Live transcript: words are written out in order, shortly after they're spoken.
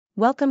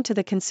Welcome to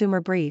the Consumer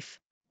Brief.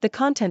 The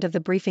content of the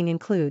briefing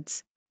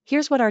includes: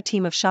 here's what our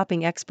team of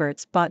shopping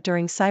experts bought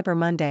during Cyber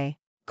Monday.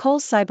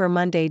 Kohl's Cyber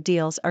Monday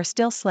deals are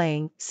still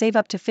slaying, save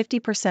up to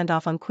 50%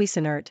 off on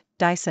Cuisinart,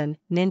 Dyson,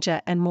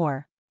 Ninja and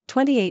more.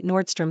 28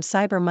 Nordstrom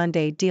Cyber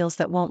Monday deals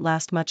that won't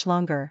last much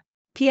longer.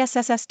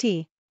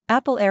 PSSST.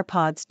 Apple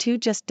AirPods 2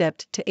 just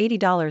dipped to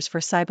 $80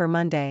 for Cyber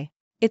Monday.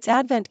 It's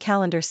Advent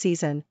calendar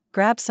season,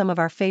 grab some of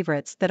our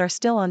favorites that are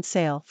still on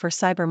sale for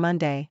Cyber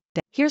Monday.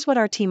 Here's what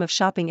our team of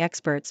shopping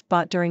experts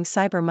bought during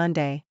Cyber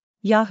Monday.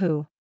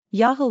 Yahoo!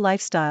 Yahoo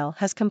Lifestyle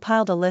has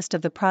compiled a list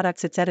of the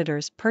products its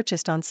editors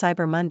purchased on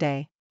Cyber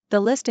Monday. The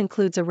list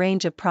includes a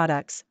range of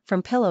products,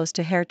 from pillows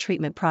to hair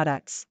treatment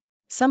products.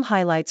 Some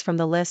highlights from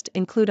the list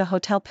include a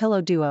hotel pillow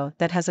duo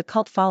that has a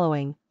cult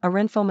following, a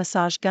Renfo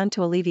massage gun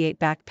to alleviate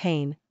back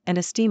pain, and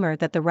a steamer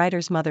that the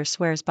writer's mother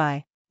swears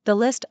by. The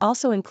list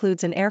also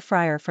includes an air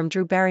fryer from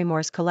Drew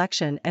Barrymore's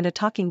collection and a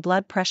talking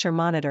blood pressure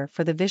monitor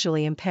for the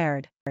visually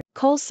impaired.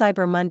 Kohl's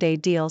Cyber Monday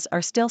deals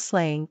are still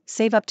slaying,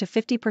 save up to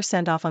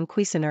 50% off on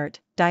Cuisinart,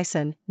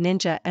 Dyson,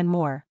 Ninja and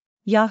more.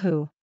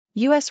 Yahoo!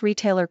 U.S.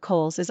 retailer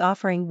Kohl's is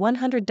offering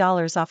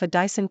 $100 off a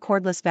Dyson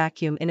cordless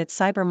vacuum in its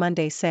Cyber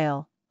Monday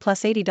sale,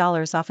 plus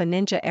 $80 off a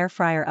Ninja air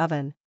fryer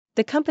oven.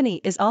 The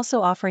company is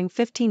also offering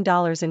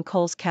 $15 in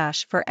Kohl's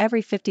cash for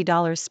every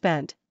 $50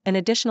 spent, an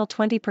additional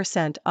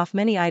 20% off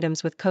many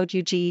items with code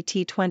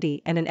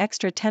UGET20 and an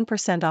extra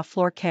 10% off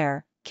floor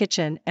care,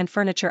 kitchen and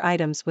furniture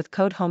items with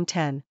code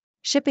HOME10.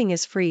 Shipping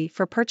is free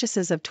for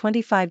purchases of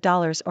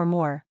 $25 or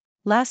more.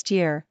 Last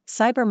year,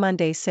 Cyber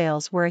Monday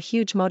sales were a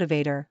huge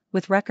motivator,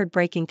 with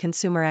record-breaking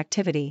consumer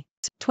activity.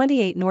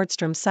 28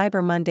 Nordstrom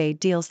Cyber Monday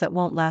deals that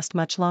won't last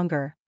much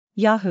longer.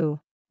 Yahoo!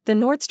 The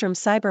Nordstrom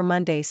Cyber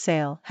Monday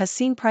sale has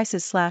seen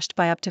prices slashed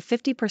by up to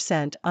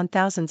 50% on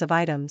thousands of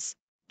items.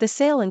 The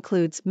sale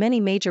includes many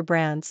major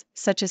brands,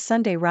 such as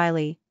Sunday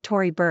Riley,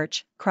 Tory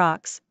Burch,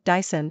 Crocs,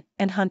 Dyson,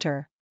 and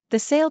Hunter. The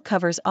sale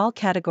covers all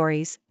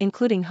categories,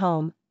 including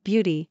home,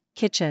 beauty,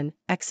 kitchen,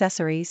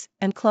 accessories,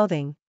 and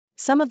clothing.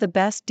 Some of the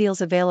best deals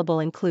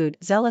available include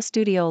Zella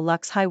Studio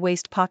Luxe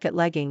High-Waist Pocket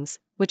Leggings,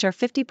 which are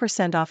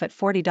 50% off at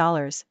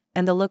 $40,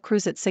 and the Le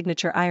Creuset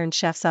Signature Iron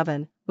Chef's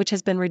Oven, which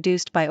has been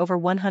reduced by over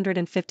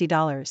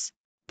 $150.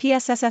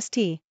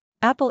 PSSST.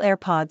 Apple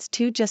AirPods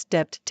 2 just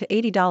dipped to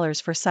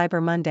 $80 for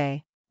Cyber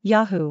Monday.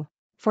 Yahoo!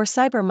 For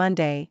Cyber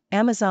Monday,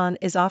 Amazon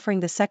is offering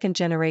the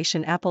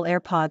second-generation Apple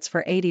AirPods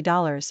for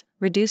 $80,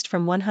 reduced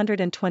from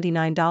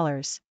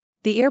 $129.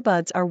 The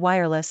earbuds are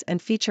wireless and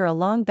feature a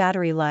long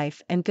battery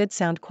life and good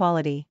sound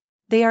quality.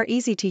 They are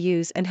easy to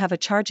use and have a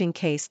charging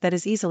case that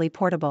is easily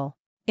portable.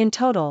 In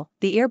total,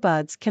 the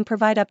earbuds can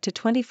provide up to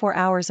 24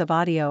 hours of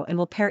audio and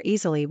will pair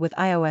easily with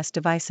iOS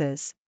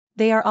devices.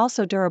 They are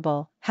also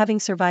durable,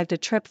 having survived a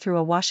trip through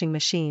a washing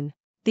machine.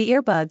 The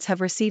earbuds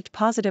have received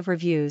positive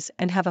reviews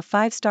and have a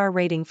 5-star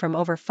rating from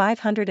over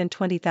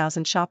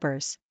 520,000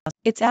 shoppers.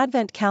 It's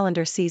Advent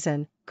calendar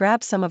season,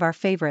 grab some of our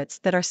favorites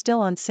that are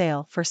still on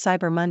sale for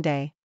Cyber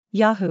Monday.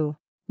 Yahoo!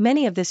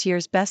 Many of this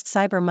year's best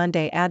Cyber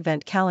Monday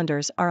Advent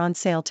calendars are on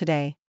sale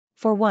today.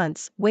 For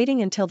once,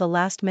 waiting until the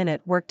last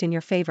minute worked in your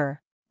favor.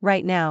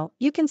 Right now,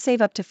 you can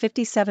save up to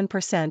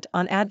 57%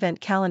 on Advent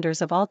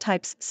calendars of all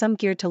types, some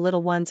geared to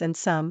little ones and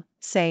some,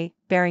 say,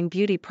 bearing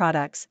beauty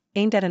products,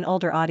 aimed at an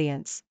older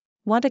audience.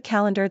 Want a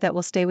calendar that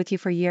will stay with you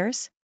for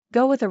years?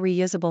 Go with a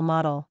reusable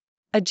model.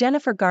 A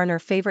Jennifer Garner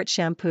favorite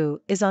shampoo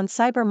is on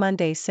Cyber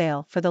Monday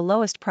sale for the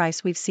lowest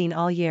price we've seen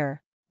all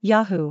year.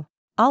 Yahoo!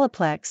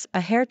 Olaplex,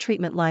 a hair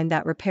treatment line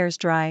that repairs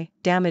dry,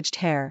 damaged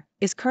hair,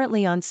 is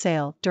currently on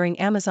sale during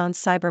Amazon's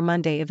Cyber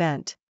Monday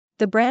event.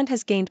 The brand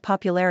has gained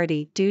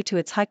popularity due to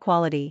its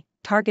high-quality,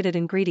 targeted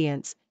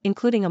ingredients,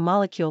 including a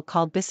molecule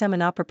called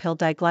bisaminopropyl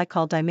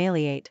diglycol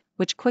dimaleate,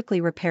 which quickly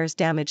repairs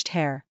damaged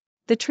hair.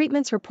 The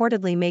treatments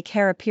reportedly make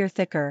hair appear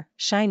thicker,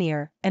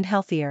 shinier, and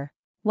healthier.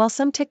 While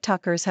some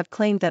TikTokers have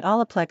claimed that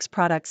Olaplex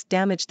products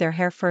damage their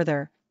hair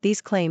further,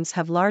 these claims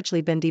have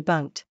largely been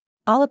debunked.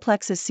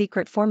 Olaplex's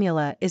secret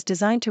formula is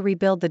designed to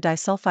rebuild the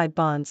disulfide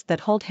bonds that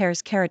hold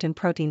hair's keratin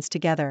proteins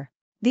together.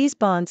 These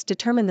bonds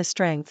determine the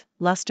strength,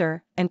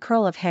 luster, and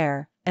curl of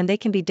hair, and they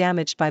can be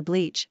damaged by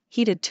bleach,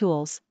 heated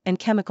tools, and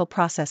chemical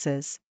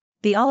processes.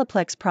 The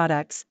Olaplex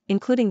products,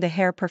 including the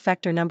Hair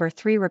Perfector No.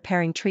 3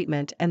 repairing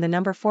treatment and the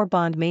No. 4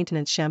 bond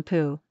maintenance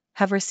shampoo,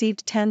 have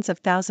received tens of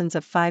thousands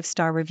of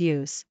 5-star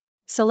reviews.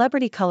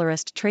 Celebrity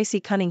colorist Tracy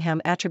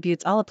Cunningham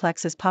attributes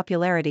Olaplex's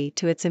popularity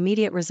to its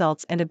immediate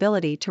results and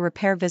ability to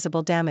repair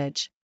visible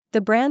damage.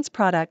 The brand's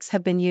products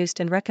have been used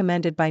and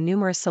recommended by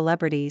numerous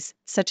celebrities,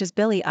 such as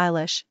Billie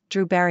Eilish,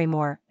 Drew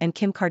Barrymore, and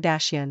Kim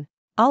Kardashian.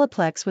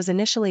 Olaplex was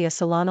initially a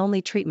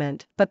salon-only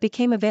treatment but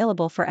became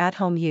available for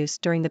at-home use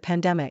during the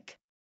pandemic.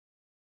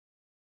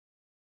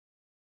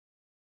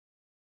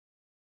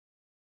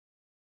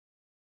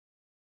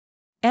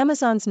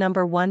 Amazon's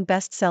 #1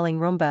 best-selling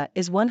Roomba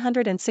is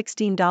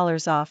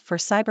 $116 off for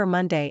Cyber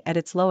Monday at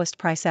its lowest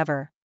price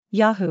ever.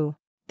 Yahoo!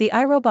 The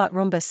iRobot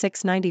Roomba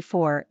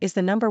 694 is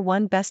the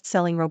 #1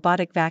 best-selling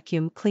robotic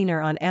vacuum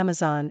cleaner on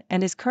Amazon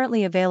and is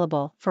currently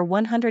available for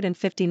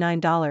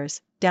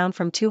 $159, down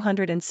from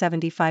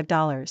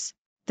 $275.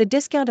 The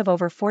discount of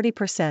over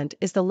 40%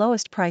 is the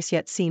lowest price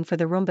yet seen for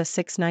the Roomba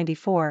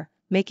 694,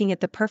 making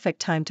it the perfect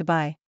time to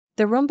buy.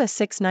 The Roomba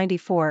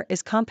 694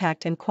 is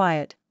compact and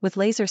quiet, with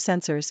laser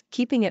sensors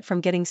keeping it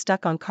from getting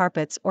stuck on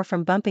carpets or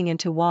from bumping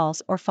into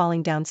walls or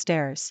falling down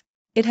stairs.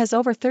 It has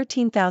over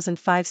 13,000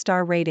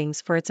 five-star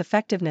ratings for its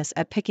effectiveness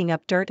at picking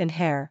up dirt and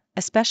hair,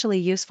 especially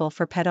useful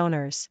for pet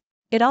owners.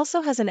 It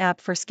also has an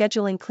app for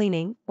scheduling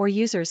cleaning, or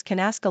users can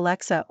ask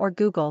Alexa or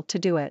Google to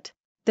do it.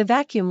 The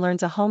vacuum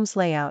learns a home's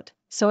layout,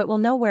 so it will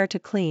know where to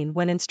clean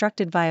when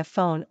instructed via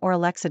phone or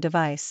Alexa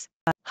device.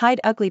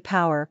 Hide ugly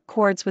power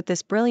cords with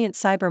this brilliant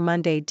Cyber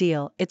Monday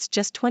deal. It's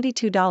just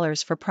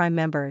 $22 for Prime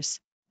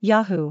members.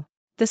 Yahoo!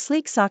 The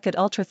sleek socket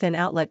ultra-thin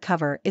outlet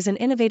cover is an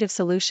innovative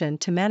solution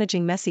to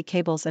managing messy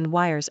cables and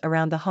wires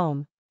around the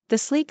home. The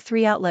sleek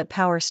 3-outlet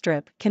power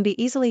strip can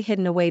be easily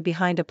hidden away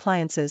behind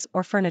appliances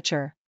or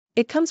furniture.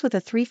 It comes with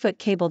a 3-foot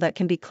cable that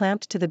can be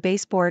clamped to the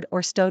baseboard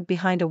or stowed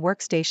behind a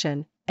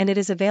workstation, and it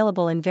is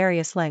available in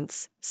various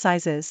lengths,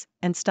 sizes,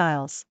 and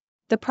styles.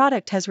 The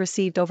product has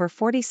received over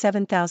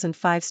 47,000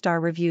 five-star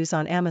reviews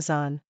on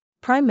Amazon.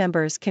 Prime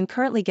members can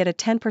currently get a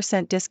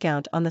 10%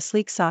 discount on the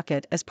sleek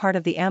socket as part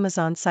of the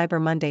Amazon Cyber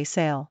Monday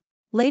sale.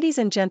 Ladies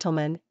and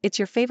gentlemen, it's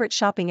your favorite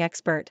shopping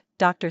expert,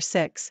 Dr.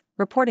 Six,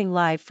 reporting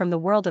live from the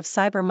world of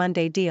Cyber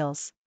Monday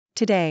deals.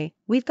 Today,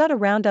 we've got a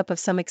roundup of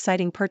some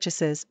exciting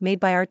purchases made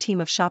by our team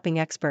of shopping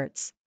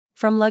experts.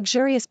 From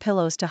luxurious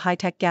pillows to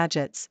high-tech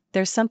gadgets,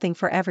 there's something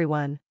for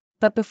everyone.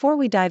 But before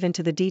we dive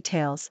into the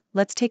details,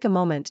 let's take a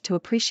moment to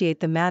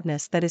appreciate the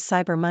madness that is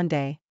Cyber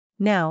Monday.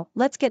 Now,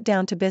 let's get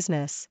down to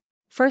business.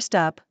 First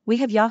up, we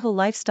have Yahoo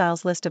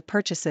Lifestyle's list of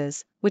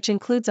purchases, which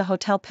includes a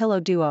hotel pillow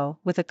duo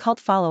with a cult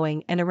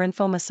following and a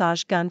Renfo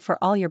massage gun for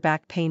all your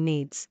back pain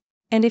needs.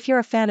 And if you're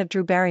a fan of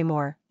Drew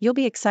Barrymore, you'll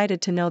be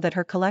excited to know that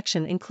her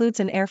collection includes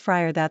an air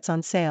fryer that's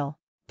on sale.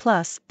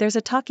 Plus, there's a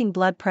talking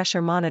blood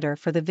pressure monitor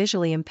for the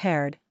visually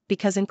impaired,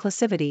 because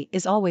inclusivity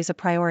is always a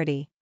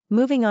priority.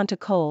 Moving on to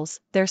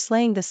Kohl's, they're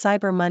slaying the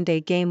Cyber Monday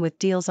game with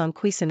deals on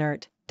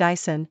Cuisinart,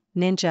 Dyson,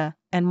 Ninja,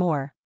 and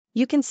more.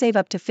 You can save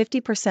up to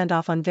 50%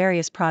 off on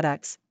various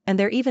products, and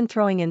they're even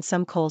throwing in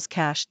some Kohl's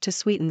cash to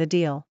sweeten the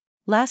deal.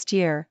 Last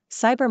year,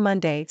 Cyber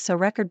Monday saw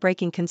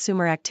record-breaking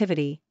consumer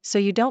activity, so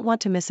you don't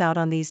want to miss out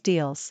on these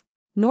deals.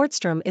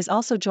 Nordstrom is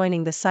also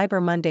joining the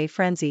Cyber Monday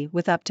frenzy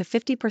with up to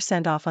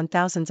 50% off on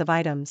thousands of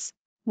items.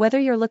 Whether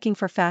you're looking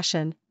for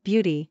fashion,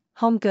 beauty,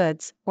 home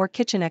goods, or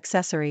kitchen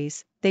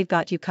accessories, they've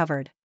got you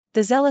covered.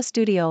 The Zella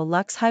Studio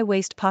Luxe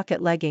high-waist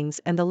pocket leggings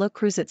and the Le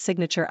Creuset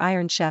Signature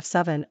Iron Chef's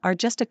Oven are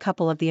just a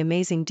couple of the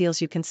amazing deals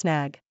you can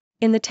snag.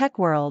 In the tech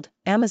world,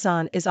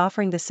 Amazon is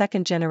offering the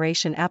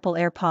second-generation Apple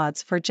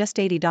AirPods for just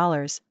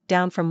 $80,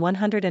 down from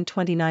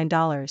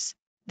 $129.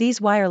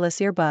 These wireless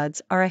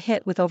earbuds are a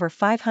hit with over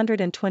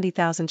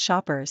 520,000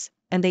 shoppers,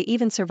 and they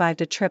even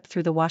survived a trip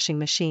through the washing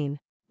machine.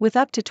 With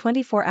up to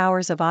 24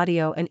 hours of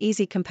audio and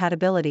easy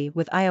compatibility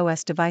with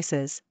iOS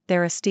devices,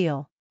 they're a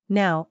steal.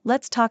 Now,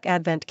 let's talk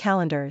Advent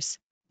calendars.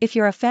 If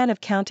you're a fan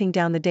of counting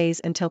down the days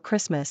until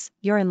Christmas,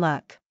 you're in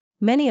luck.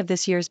 Many of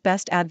this year's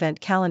best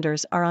Advent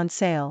calendars are on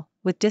sale,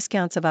 with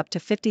discounts of up to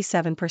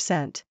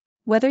 57%.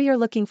 Whether you're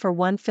looking for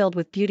one filled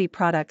with beauty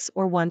products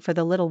or one for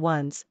the little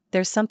ones,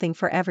 there's something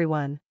for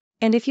everyone.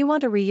 And if you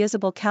want a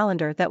reusable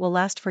calendar that will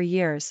last for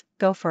years,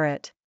 go for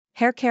it.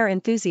 Hair care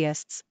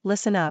enthusiasts,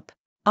 listen up.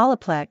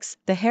 Olaplex,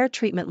 the hair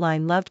treatment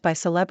line loved by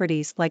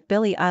celebrities like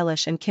Billie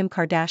Eilish and Kim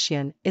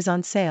Kardashian, is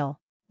on sale.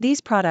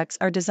 These products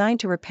are designed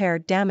to repair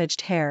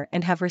damaged hair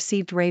and have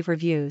received rave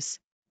reviews.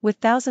 With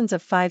thousands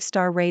of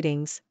 5-star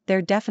ratings,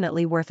 they're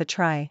definitely worth a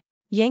try.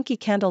 Yankee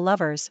Candle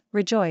lovers,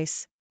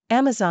 rejoice!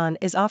 Amazon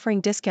is offering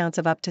discounts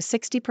of up to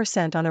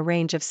 60% on a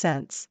range of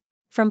scents.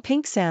 From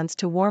pink sands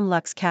to warm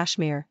luxe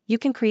cashmere, you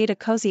can create a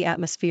cozy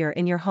atmosphere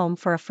in your home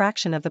for a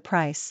fraction of the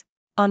price.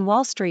 On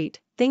Wall Street,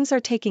 things are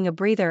taking a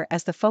breather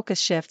as the focus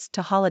shifts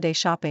to holiday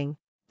shopping.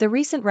 The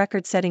recent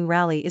record-setting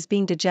rally is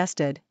being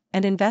digested,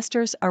 and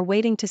investors are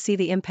waiting to see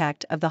the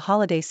impact of the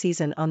holiday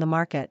season on the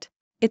market.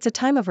 It's a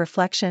time of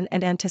reflection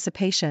and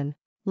anticipation.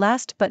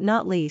 Last but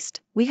not least,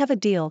 we have a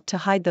deal to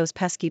hide those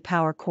pesky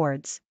power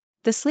cords.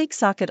 The sleek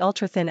socket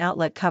ultra-thin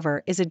outlet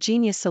cover is a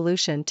genius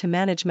solution to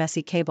manage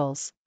messy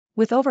cables.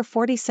 With over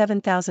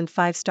 47,000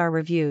 five-star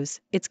reviews,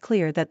 it's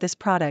clear that this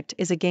product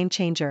is a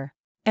game-changer.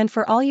 And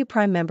for all you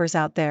Prime members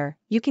out there,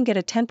 you can get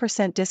a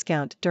 10%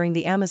 discount during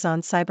the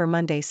Amazon Cyber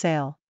Monday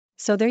sale.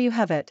 So there you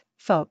have it,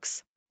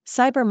 folks.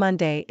 Cyber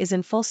Monday is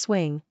in full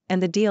swing,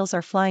 and the deals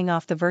are flying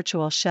off the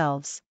virtual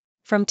shelves.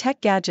 From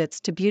tech gadgets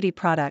to beauty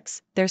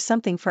products, there's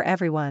something for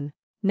everyone.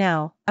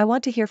 Now, I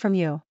want to hear from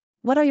you.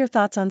 What are your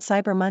thoughts on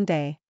Cyber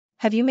Monday?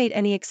 Have you made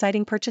any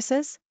exciting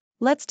purchases?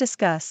 Let's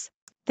discuss.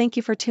 Thank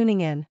you for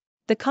tuning in.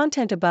 The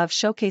content above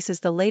showcases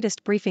the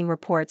latest briefing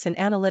reports and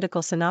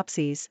analytical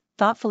synopses,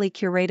 thoughtfully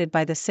curated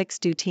by the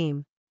 6Do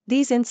team.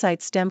 These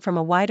insights stem from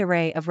a wide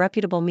array of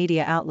reputable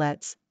media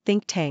outlets,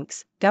 think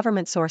tanks,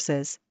 government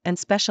sources, and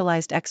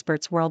specialized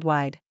experts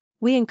worldwide.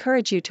 We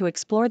encourage you to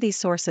explore these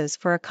sources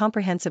for a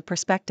comprehensive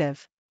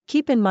perspective.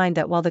 Keep in mind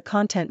that while the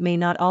content may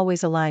not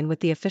always align with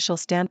the official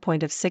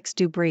standpoint of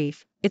 6Do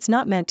Brief, it's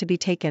not meant to be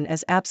taken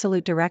as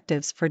absolute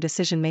directives for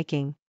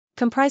decision-making.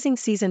 Comprising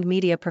seasoned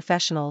media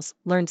professionals,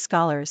 learned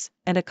scholars,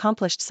 and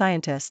accomplished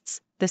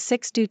scientists, the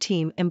 6Do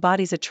team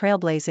embodies a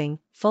trailblazing,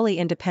 fully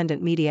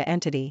independent media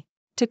entity.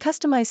 To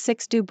customize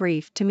 6Do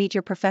Brief to meet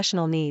your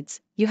professional needs,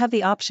 you have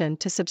the option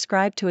to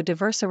subscribe to a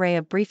diverse array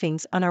of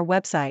briefings on our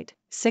website,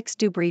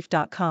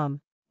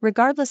 6dobrief.com.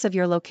 Regardless of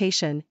your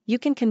location, you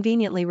can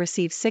conveniently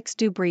receive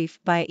 6Do Brief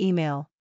via email.